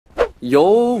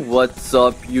Yo, what's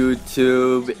up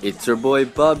YouTube? It's your boy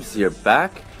Bubs here,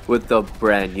 back with a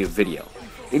brand new video.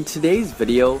 In today's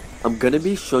video, I'm gonna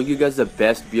be showing you guys the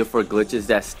best Bo4 glitches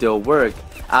that still work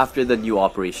after the new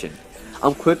operation.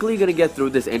 I'm quickly gonna get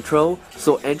through this intro,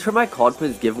 so enter my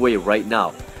confidence giveaway right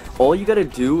now. All you gotta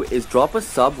do is drop a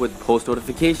sub with post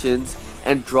notifications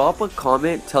and drop a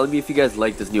comment telling me if you guys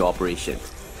like this new operation.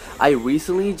 I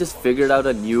recently just figured out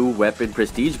a new weapon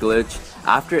prestige glitch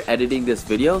after editing this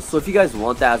video, so if you guys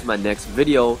want that as my next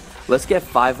video, let's get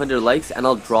 500 likes and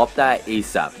I'll drop that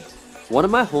ASAP. One of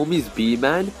my homies,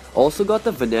 B-Man, also got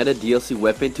the Vanetta DLC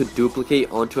weapon to duplicate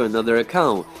onto another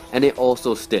account, and it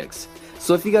also sticks.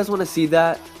 So if you guys want to see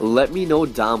that, let me know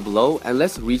down below and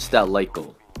let's reach that like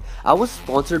goal. I was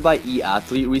sponsored by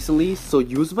eAthlete recently, so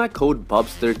use my code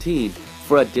BUBS13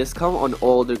 for a discount on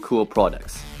all their cool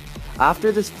products.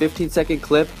 After this 15-second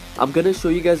clip, I'm gonna show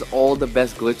you guys all the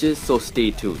best glitches, so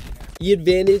stay tuned. The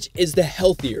advantage is the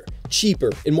healthier, cheaper,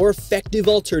 and more effective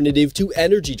alternative to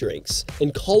energy drinks,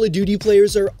 and Call of Duty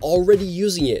players are already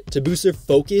using it to boost their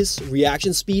focus,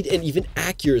 reaction speed, and even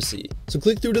accuracy. So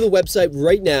click through to the website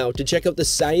right now to check out the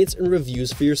science and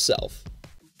reviews for yourself.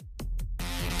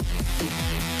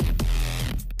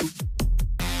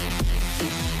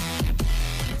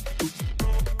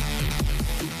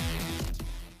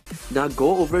 Now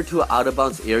go over to an out of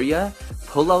bounds area,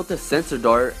 pull out the sensor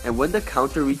dart, and when the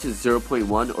counter reaches 0.1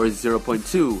 or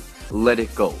 0.2, let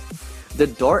it go. The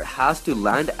dart has to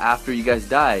land after you guys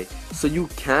die, so you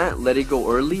can't let it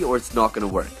go early or it's not gonna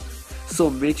work. So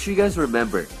make sure you guys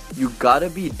remember, you gotta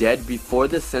be dead before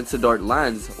the sensor dart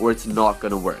lands or it's not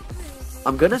gonna work.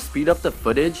 I'm gonna speed up the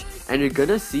footage and you're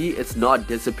gonna see it's not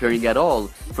disappearing at all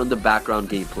from the background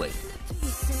gameplay.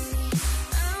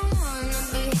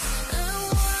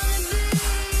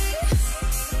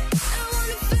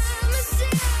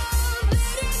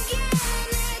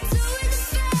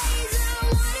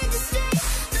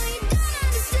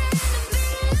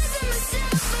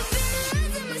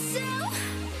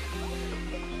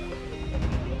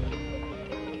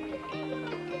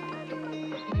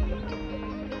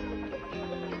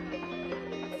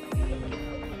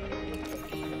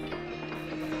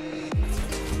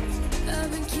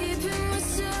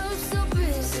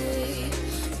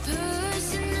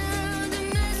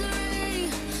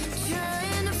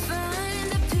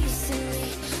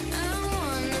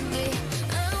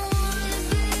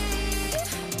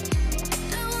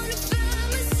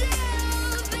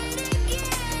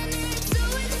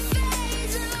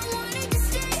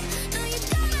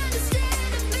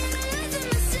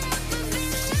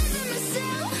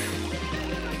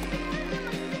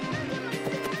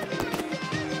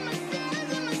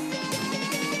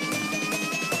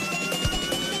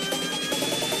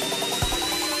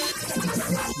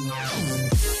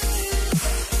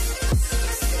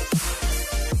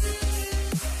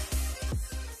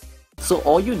 So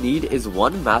all you need is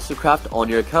one Mastercraft on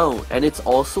your account, and it's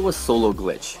also a solo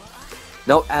glitch.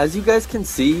 Now as you guys can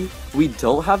see, we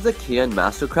don't have the KN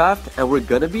Mastercraft and we're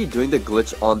gonna be doing the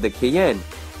glitch on the KN,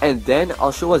 and then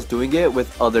I'll show us doing it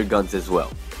with other guns as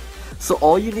well. So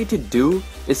all you need to do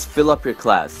is fill up your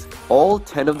class, all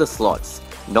 10 of the slots,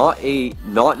 not 8,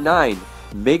 not 9,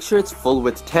 make sure it's full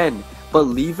with 10, but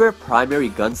leave your primary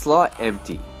gun slot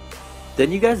empty. Then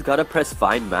you guys gotta press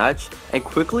find match and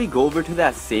quickly go over to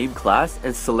that same class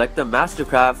and select the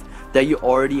Mastercraft that you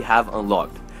already have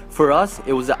unlocked. For us,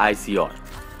 it was the ICR.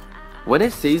 When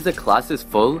it says the class is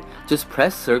full, just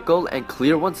press circle and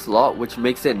clear one slot, which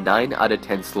makes it 9 out of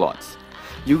 10 slots.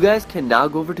 You guys can now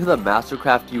go over to the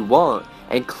Mastercraft you want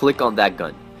and click on that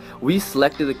gun. We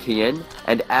selected the KN,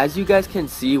 and as you guys can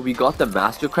see, we got the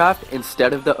Mastercraft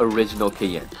instead of the original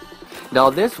KN. Now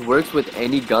this works with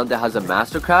any gun that has a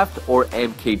Mastercraft or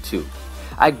MK2.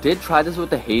 I did try this with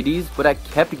the Hades, but I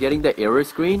kept getting the error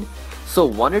screen, so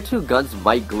 1 or 2 guns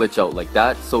might glitch out like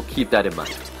that, so keep that in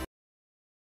mind.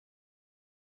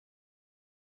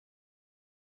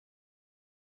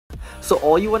 So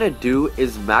all you want to do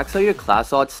is max out your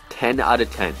class odds 10 out of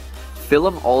 10. Fill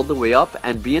them all the way up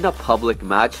and be in a public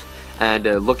match and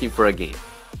looking for a game.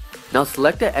 Now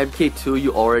select the MK2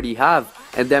 you already have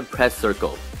and then press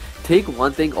circle. Take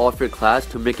one thing off your class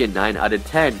to make it 9 out of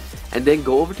 10, and then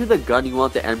go over to the gun you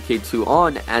want the MK2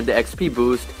 on and the XP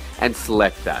boost and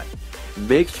select that.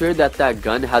 Make sure that that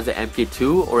gun has an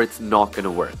MK2 or it's not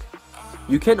gonna work.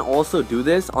 You can also do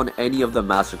this on any of the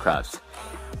Mastercrafts,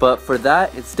 but for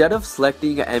that, instead of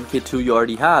selecting an MK2 you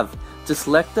already have, just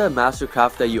select the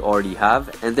Mastercraft that you already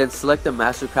have and then select the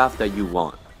Mastercraft that you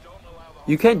want.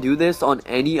 You can do this on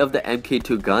any of the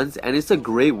MK2 guns, and it's a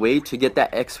great way to get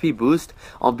that XP boost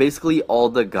on basically all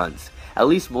the guns, at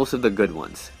least most of the good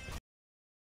ones.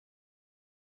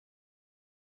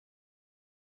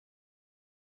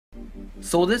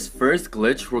 So this first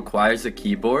glitch requires a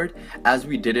keyboard as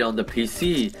we did it on the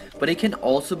PC, but it can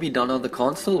also be done on the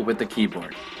console with the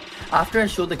keyboard. After I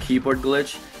show the keyboard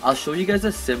glitch, I'll show you guys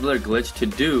a similar glitch to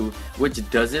do which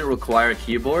doesn't require a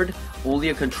keyboard, only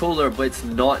a controller, but it's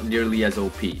not nearly as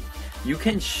OP. You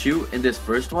can shoot in this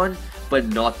first one, but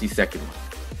not the second one.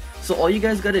 So all you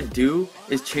guys gotta do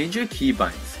is change your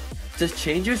keybinds. Just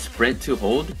change your sprint to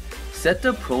hold, set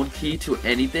the prone key to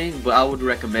anything, but I would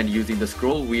recommend using the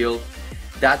scroll wheel.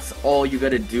 That's all you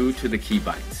gotta do to the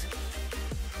keybinds.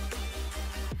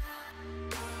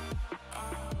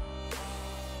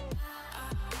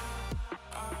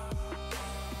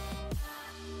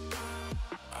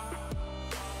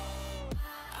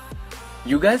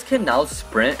 You guys can now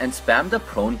sprint and spam the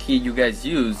prone key you guys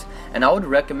use, and I would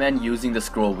recommend using the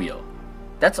scroll wheel.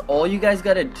 That's all you guys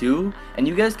gotta do, and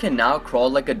you guys can now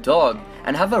crawl like a dog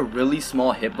and have a really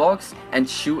small hitbox and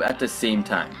shoot at the same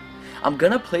time. I'm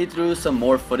gonna play through some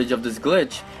more footage of this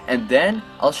glitch, and then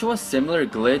I'll show a similar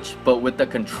glitch but with the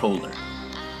controller.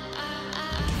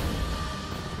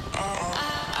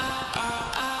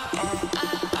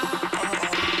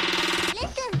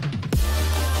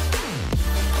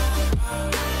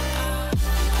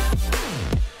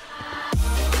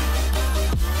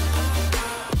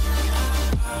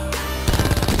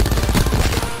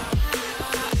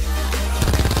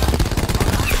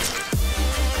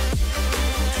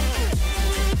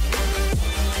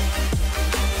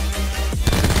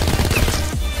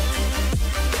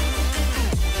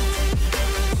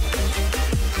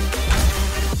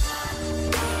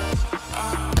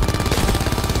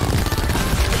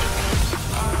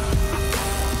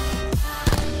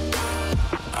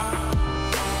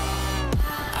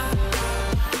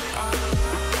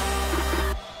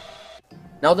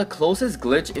 Now the closest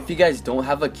glitch, if you guys don't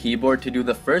have a keyboard to do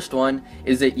the first one,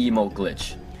 is the emote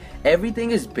glitch.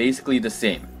 Everything is basically the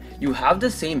same. You have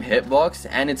the same hitbox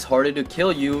and it's harder to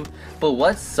kill you, but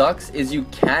what sucks is you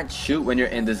can't shoot when you're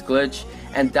in this glitch,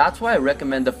 and that's why I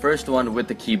recommend the first one with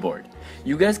the keyboard.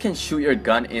 You guys can shoot your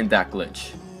gun in that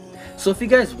glitch. So if you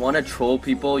guys want to troll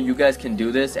people, you guys can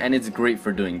do this, and it's great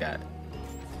for doing that.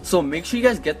 So make sure you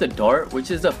guys get the dart, which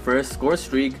is the first score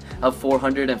streak of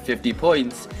 450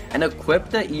 points, and equip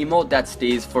the emote that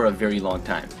stays for a very long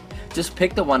time. Just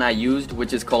pick the one I used,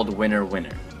 which is called Winner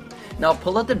Winner. Now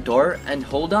pull out the dart and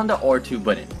hold down the R2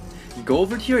 button. Go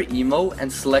over to your emote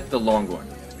and select the long one.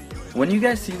 When you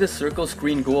guys see the circle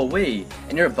screen go away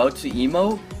and you're about to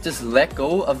emote, just let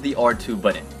go of the R2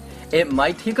 button. It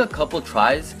might take a couple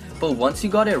tries, but once you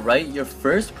got it right, your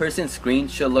first person screen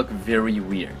should look very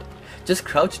weird. Just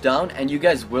crouch down and you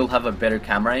guys will have a better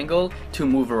camera angle to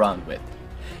move around with.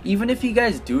 Even if you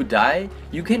guys do die,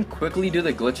 you can quickly do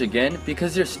the glitch again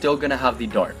because you're still gonna have the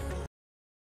dart.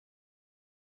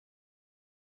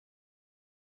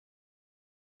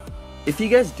 If you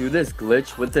guys do this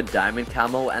glitch with the diamond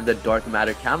camo and the dark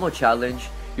matter camo challenge,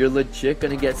 you're legit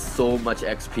gonna get so much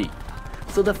XP.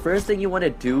 So the first thing you want to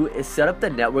do is set up the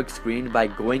network screen by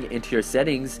going into your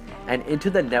settings and into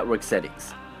the network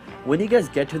settings. When you guys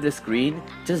get to this screen,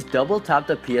 just double tap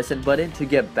the PSN button to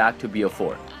get back to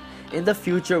Bo4. In the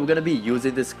future, we're going to be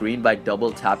using this screen by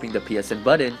double tapping the PSN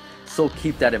button, so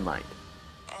keep that in mind.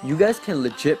 You guys can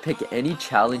legit pick any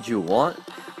challenge you want,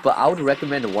 but I would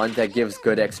recommend one that gives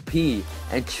good XP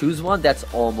and choose one that's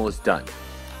almost done.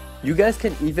 You guys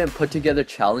can even put together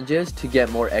challenges to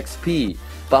get more XP,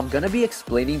 but I'm going to be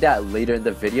explaining that later in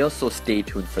the video, so stay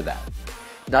tuned for that.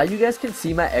 Now you guys can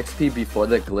see my XP before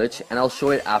the glitch, and I'll show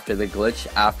it after the glitch,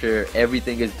 after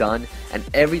everything is done and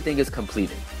everything is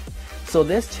completed. So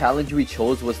this challenge we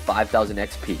chose was 5000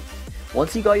 XP.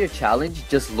 Once you got your challenge,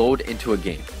 just load into a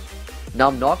game. Now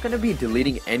I'm not going to be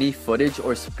deleting any footage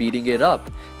or speeding it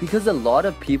up, because a lot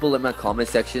of people in my comment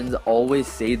sections always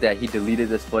say that he deleted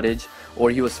this footage or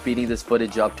he was speeding this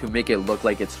footage up to make it look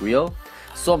like it's real.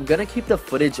 So I'm going to keep the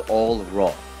footage all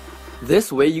raw.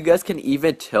 This way you guys can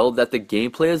even tell that the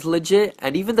gameplay is legit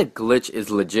and even the glitch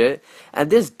is legit, and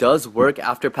this does work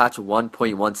after patch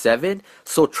 1.17,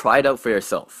 so try it out for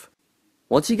yourself.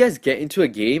 Once you guys get into a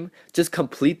game, just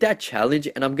complete that challenge,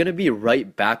 and I'm gonna be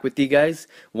right back with you guys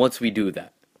once we do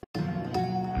that.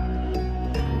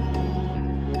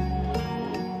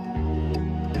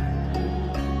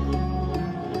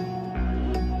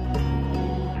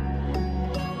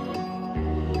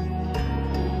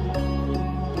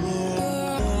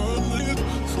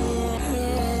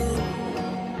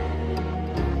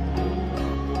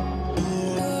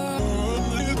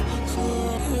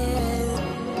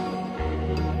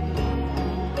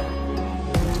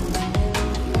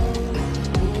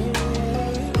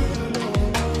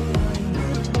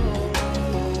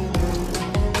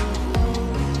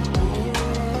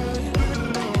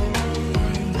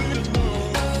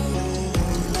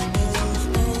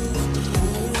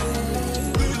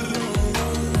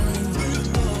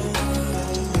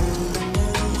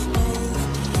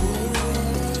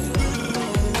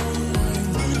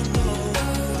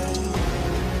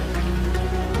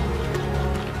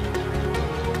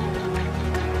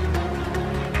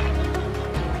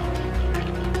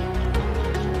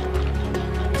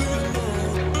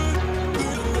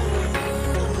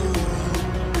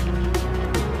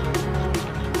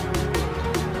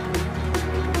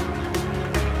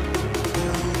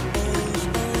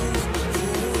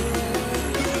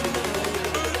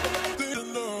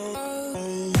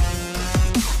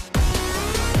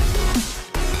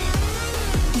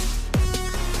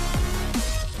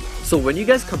 So when you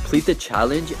guys complete the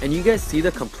challenge and you guys see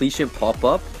the completion pop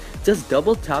up, just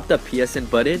double tap the PSN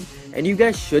button and you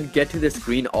guys should get to the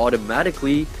screen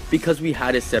automatically because we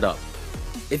had it set up.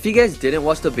 If you guys didn't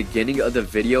watch the beginning of the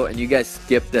video and you guys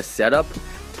skipped the setup,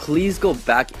 please go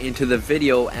back into the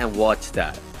video and watch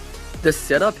that. The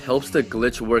setup helps the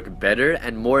glitch work better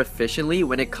and more efficiently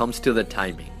when it comes to the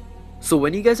timing. So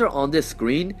when you guys are on this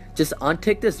screen, just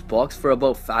untick this box for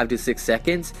about 5 to 6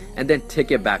 seconds and then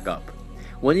tick it back up.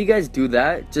 When you guys do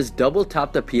that, just double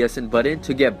tap the PSN button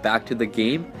to get back to the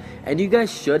game and you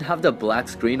guys should have the black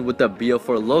screen with the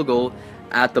Bo4 logo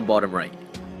at the bottom right.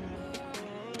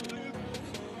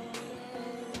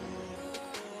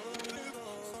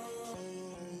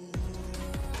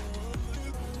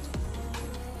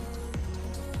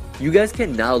 You guys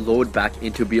can now load back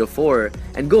into Bo4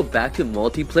 and go back to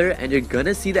multiplayer and you're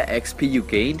gonna see the XP you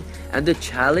gained and the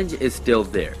challenge is still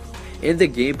there. In the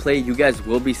gameplay, you guys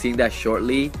will be seeing that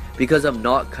shortly because I'm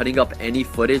not cutting up any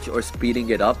footage or speeding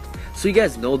it up, so you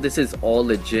guys know this is all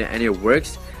legit and it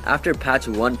works after patch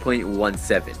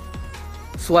 1.17.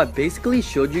 So I basically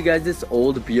showed you guys this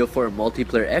old Bo4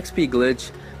 multiplayer XP glitch,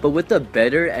 but with a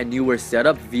better and newer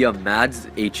setup via Mads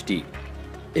HD.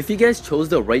 If you guys chose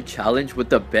the right challenge with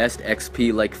the best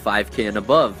XP like 5k and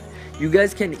above, you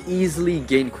guys can easily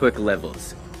gain quick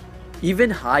levels.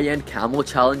 Even high-end camo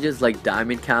challenges like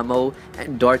Diamond Camo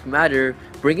and Dark Matter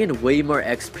bring in way more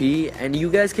XP and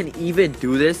you guys can even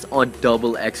do this on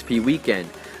double XP weekend.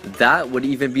 That would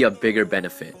even be a bigger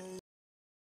benefit.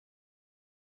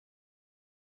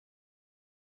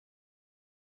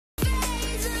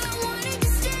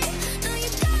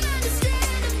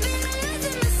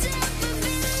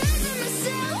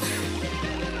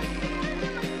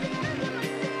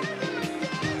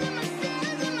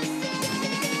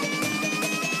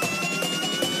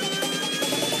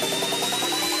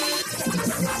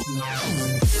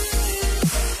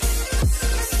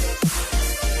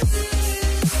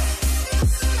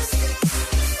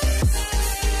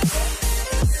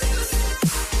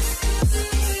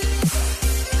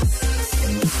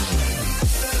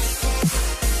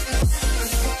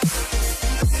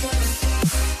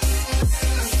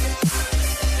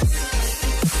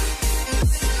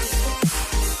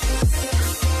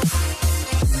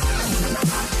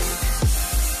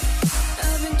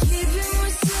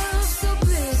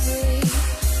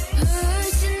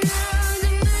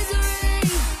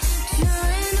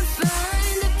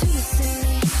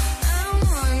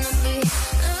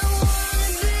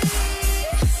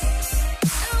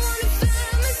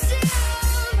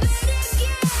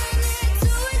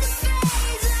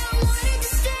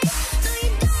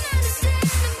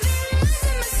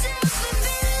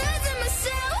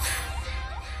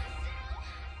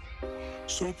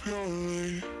 So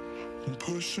purely, I'm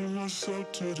pushing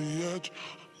myself to the edge,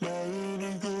 not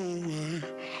letting go away.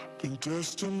 Been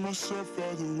testing myself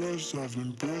by the worst. I've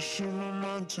been pushing my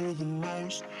mind to the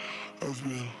most. I've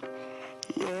been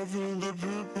loving the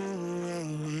people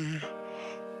around me,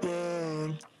 but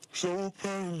I'm so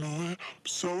paranoid, I'm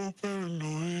so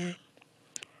paranoid,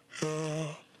 yeah.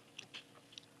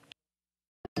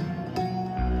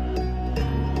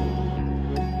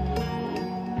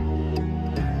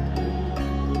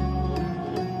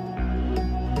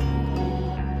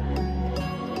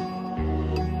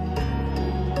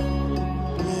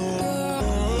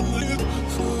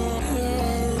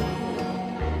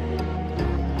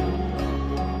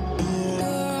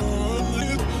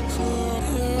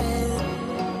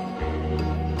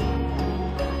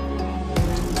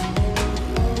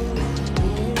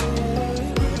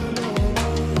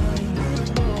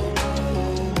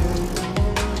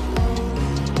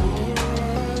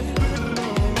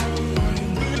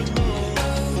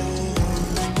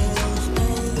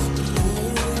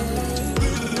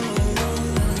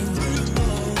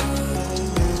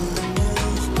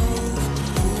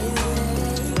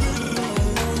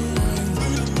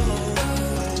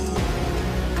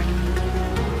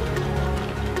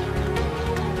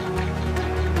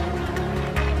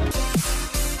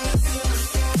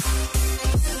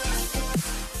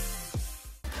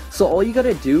 So all you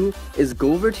gotta do is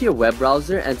go over to your web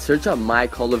browser and search up My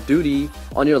Call of Duty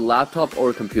on your laptop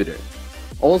or computer.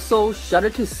 Also, shout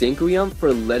out to Syncreum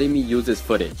for letting me use his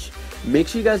footage. Make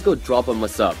sure you guys go drop him a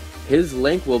sub. His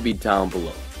link will be down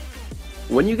below.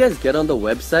 When you guys get on the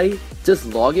website, just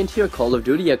log into your Call of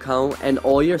Duty account and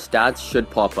all your stats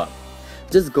should pop up.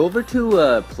 Just go over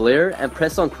to player and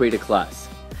press on create a class.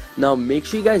 Now make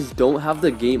sure you guys don't have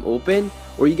the game open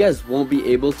or you guys won't be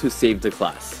able to save the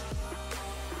class.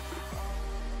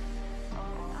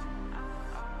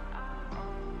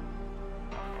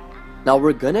 Now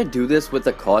we're gonna do this with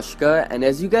the Koshka, and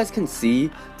as you guys can see,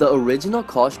 the original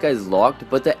Koshka is locked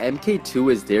but the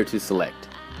MK2 is there to select.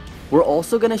 We're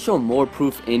also gonna show more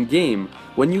proof in game.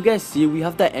 When you guys see we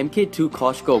have the MK2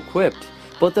 Koshka equipped,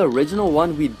 but the original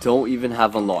one we don't even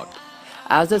have unlocked.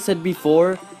 As I said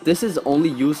before, this is only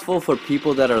useful for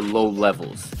people that are low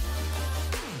levels.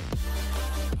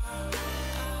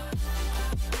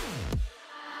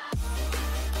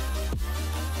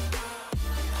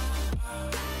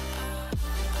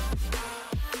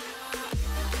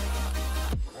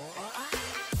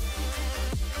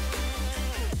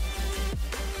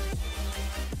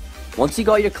 Once you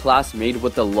got your class made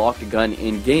with the locked gun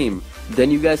in game, then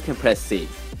you guys can press save.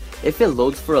 If it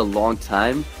loads for a long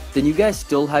time, then you guys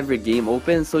still have your game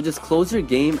open, so just close your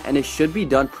game and it should be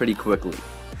done pretty quickly.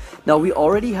 Now we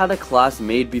already had a class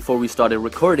made before we started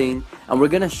recording, and we're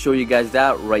gonna show you guys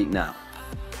that right now.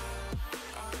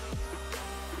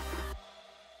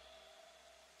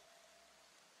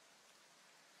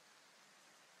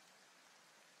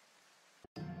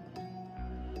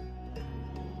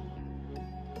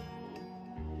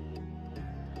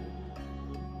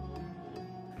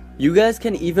 You guys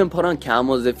can even put on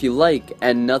camos if you like,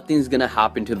 and nothing's gonna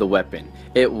happen to the weapon.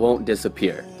 It won't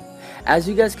disappear. As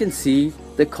you guys can see,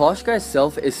 the Koshka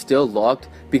itself is still locked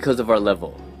because of our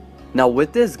level. Now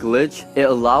with this glitch, it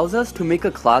allows us to make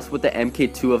a class with the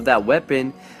MK2 of that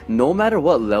weapon, no matter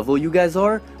what level you guys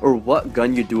are or what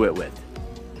gun you do it with.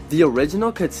 The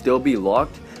original could still be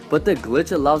locked, but the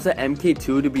glitch allows the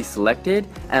MK2 to be selected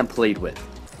and played with.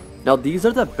 Now these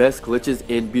are the best glitches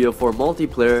in Bo4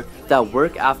 multiplayer that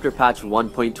work after patch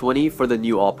 1.20 for the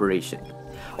new operation.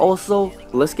 Also,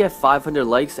 let's get 500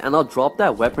 likes and I'll drop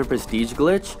that weapon prestige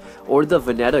glitch or the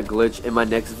Veneta glitch in my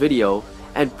next video,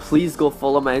 and please go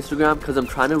follow my Instagram because I'm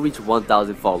trying to reach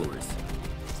 1,000 followers.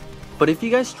 But if you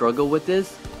guys struggle with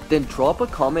this, then drop a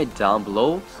comment down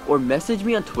below or message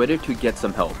me on Twitter to get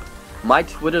some help. My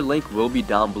Twitter link will be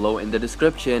down below in the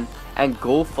description, and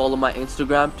go follow my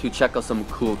Instagram to check out some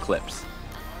cool clips.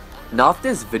 Now if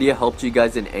this video helped you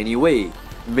guys in any way,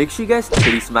 make sure you guys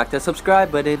titty smack that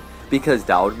subscribe button because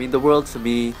that would mean the world to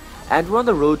me, and we're on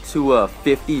the road to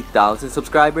 50,000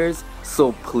 subscribers,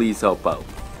 so please help out.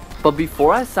 But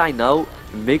before I sign out,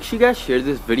 make sure you guys share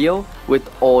this video with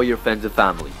all your friends and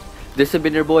family. This has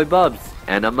been your boy Bubs,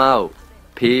 and I'm out.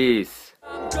 Peace.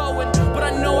 But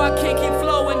I know I can't keep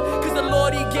flowing, cause the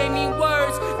Lord he gave me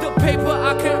words. The paper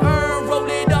I can earn, roll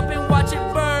it up and watch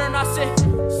it burn. I said,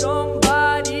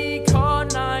 somebody call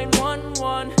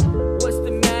 911. What's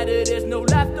the matter? There's no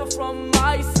laughter from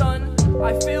my son.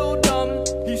 I feel